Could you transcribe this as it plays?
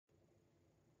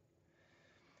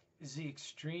Is the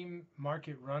extreme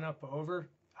market run up over?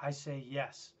 I say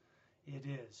yes, it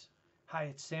is. Hi,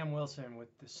 it's Sam Wilson with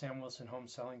the Sam Wilson Home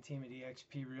Selling Team at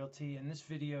eXp Realty, and this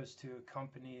video is to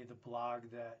accompany the blog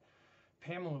that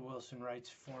Pamela Wilson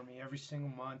writes for me every single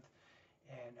month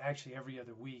and actually every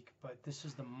other week. But this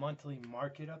is the monthly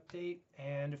market update,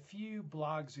 and a few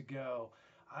blogs ago,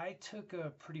 I took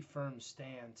a pretty firm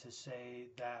stand to say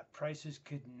that prices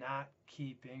could not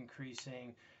keep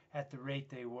increasing at the rate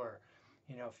they were.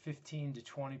 15 to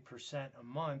 20% a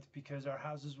month, because our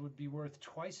houses would be worth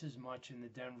twice as much in the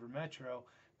Denver metro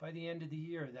by the end of the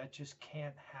year. That just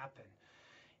can't happen.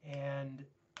 And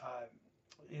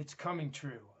it's coming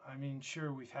true. I mean,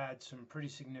 sure, we've had some pretty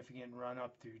significant run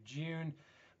up through June,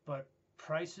 but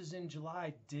prices in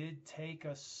July did take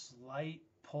a slight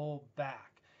pull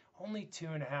back. Only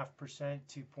 2.5%,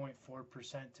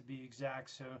 2.4% to be exact.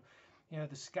 So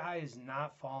the sky is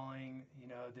not falling.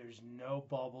 There's no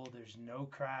bubble, there's no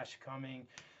crash coming,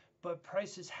 but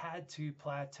prices had to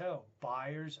plateau.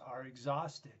 Buyers are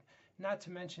exhausted, not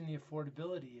to mention the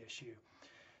affordability issue.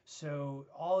 So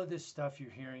all of this stuff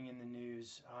you're hearing in the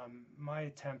news, my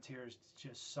attempt here is to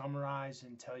just summarize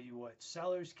and tell you what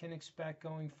sellers can expect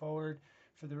going forward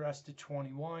for the rest of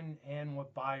 21 and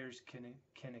what buyers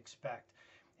can expect,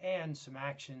 and some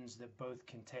actions that both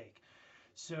can take.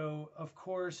 So of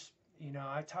course,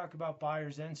 I talk about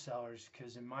buyers and sellers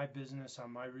because in my business,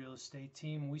 on my real estate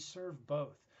team, we serve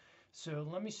both. So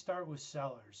let me start with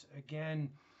sellers.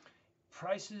 Again,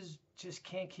 prices just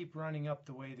can't keep running up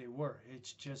the way they were.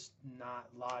 It's just not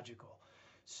logical.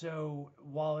 So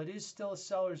while it is still a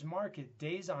seller's market,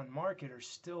 days on market are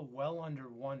still well under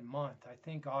 1 month. I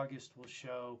think August will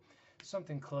show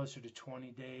something closer to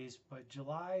 20 days, but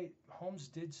July homes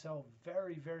did sell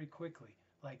very, very quickly,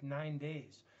 like 9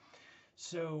 days.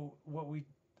 So what we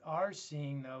are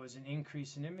seeing though is an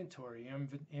increase in inventory.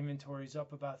 Inventory is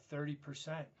up about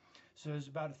 30%. So there's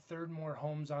about a third more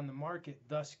homes on the market,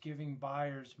 thus giving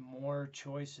buyers more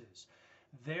choices.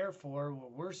 Therefore,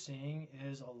 what we're seeing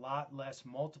is a lot less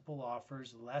multiple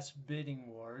offers, less bidding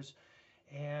wars,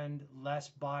 and less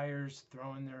buyers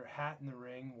throwing their hat in the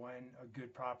ring when a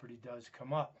good property does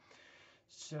come up.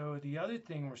 So the other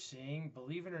thing we're seeing,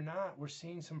 believe it or not, we're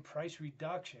seeing some price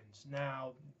reductions.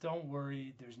 Now, don't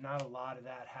worry, there's not a lot of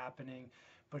that happening.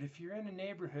 But if you're in a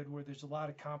neighborhood where there's a lot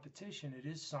of competition, it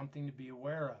is something to be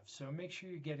aware of. So make sure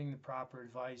you're getting the proper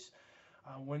advice.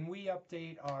 When we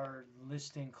update our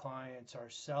listing clients, our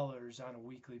sellers, on a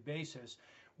weekly basis,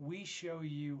 we show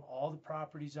you all the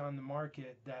properties on the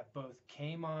market that both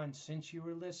came on since you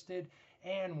were listed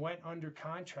and went under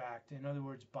contract. In other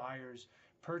words, buyers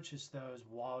purchase those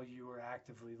while you were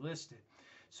actively listed.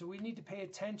 So we need to pay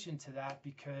attention to that,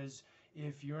 because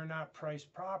if you're not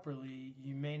priced properly,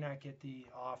 you may not get the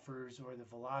offers or the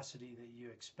velocity that you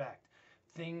expect.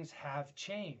 Things have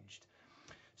changed.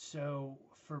 So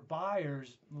for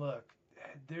buyers, look,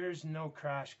 there's no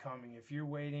crash coming. If you're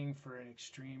waiting for an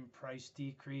extreme price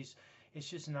decrease, it's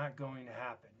just not going to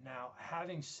happen. Now,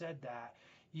 having said that,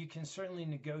 you can certainly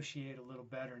negotiate a little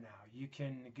better now. You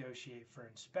can negotiate for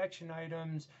inspection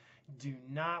items. Do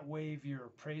not waive your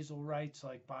appraisal rights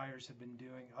like buyers have been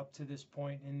doing up to this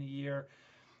point in the year.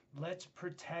 Let's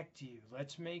protect you.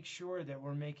 Let's make sure that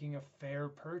we're making a fair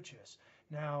purchase.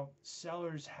 Now,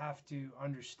 sellers have to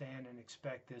understand and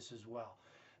expect this as well.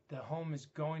 The home is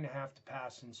going to have to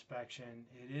pass inspection.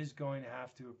 It is going to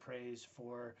have to appraise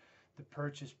for the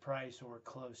purchase price or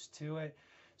close to it.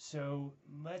 So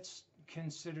let's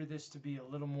consider this to be a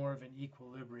little more of an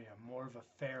equilibrium, more of a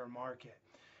fair market.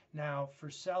 Now, for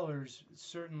sellers,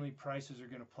 certainly prices are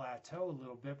going to plateau a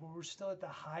little bit, but we're still at the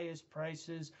highest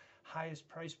prices, highest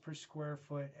price per square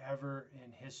foot ever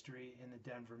in history in the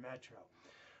Denver metro.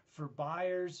 For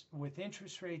buyers, with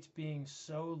interest rates being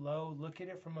so low, look at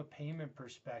it from a payment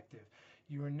perspective.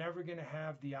 You are never going to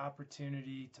have the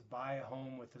opportunity to buy a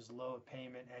home with as low a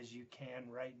payment as you can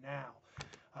right now.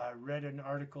 I read an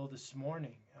article this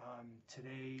morning.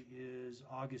 Today is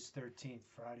August 13th,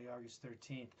 Friday, August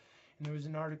 13th. And there was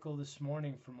an article this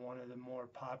morning from one of the more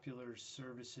popular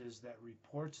services that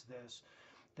reports this,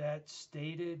 that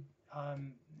stated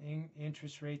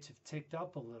interest rates have ticked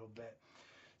up a little bit.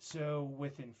 So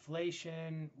with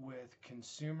inflation, with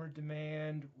consumer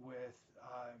demand, with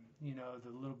the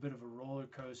little bit of a roller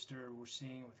coaster we're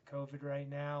seeing with COVID right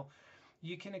now,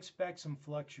 you can expect some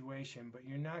fluctuation, but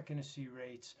you're not going to see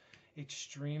rates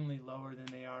extremely lower than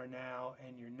they are now,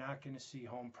 and you're not going to see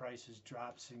home prices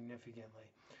drop significantly.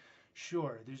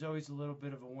 Sure, there's always a little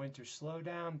bit of a winter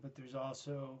slowdown, but there's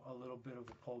also a little bit of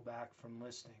a pullback from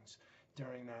listings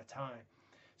during that time.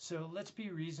 So let's be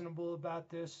reasonable about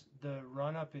this. The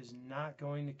run-up is not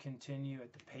going to continue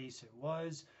at the pace it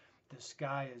was. The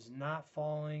sky is not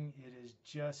falling. It is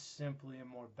just simply a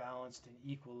more balanced and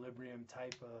equilibrium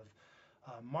type of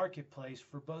marketplace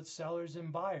for both sellers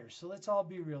and buyers. So let's all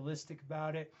be realistic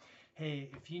about it. Hey,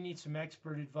 if you need some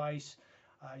expert advice,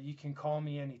 you can call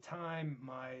me anytime.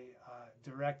 My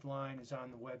direct line is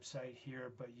on the website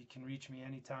here, but you can reach me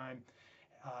anytime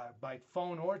by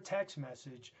phone or text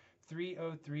message,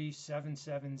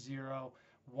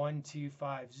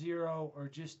 303-770-1250, or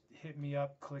just hit me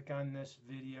up, click on this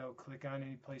video, click on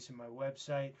any place in my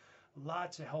website.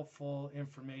 Lots of helpful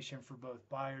information for both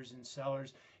buyers and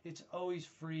sellers. It's always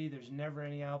free. There's never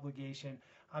any obligation.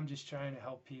 I'm just trying to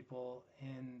help people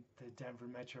in the Denver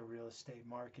metro real estate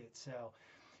market. So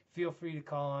feel free to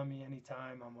call on me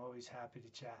anytime. I'm always happy to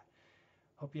chat.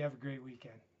 Hope you have a great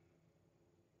weekend.